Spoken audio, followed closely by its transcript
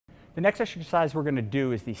The next exercise we're going to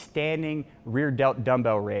do is the standing rear delt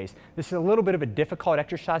dumbbell raise. This is a little bit of a difficult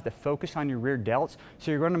exercise to focus on your rear delts, so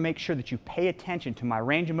you're going to make sure that you pay attention to my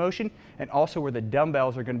range of motion and also where the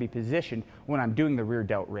dumbbells are going to be positioned when I'm doing the rear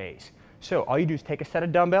delt raise. So all you do is take a set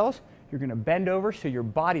of dumbbells, you're going to bend over so your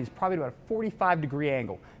body is probably about a 45-degree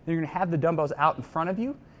angle. Then you're going to have the dumbbells out in front of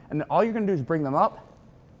you, and then all you're going to do is bring them up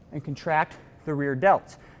and contract the rear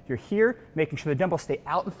delts. You're here making sure the dumbbells stay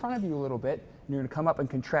out in front of you a little bit, and you're going to come up and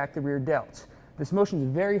contract the rear delts. This motion is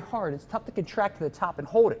very hard. It's tough to contract to the top and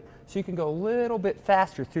hold it. So you can go a little bit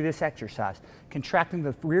faster through this exercise, contracting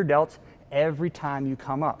the rear delts every time you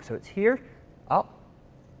come up. So it's here, up,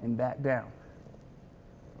 and back down.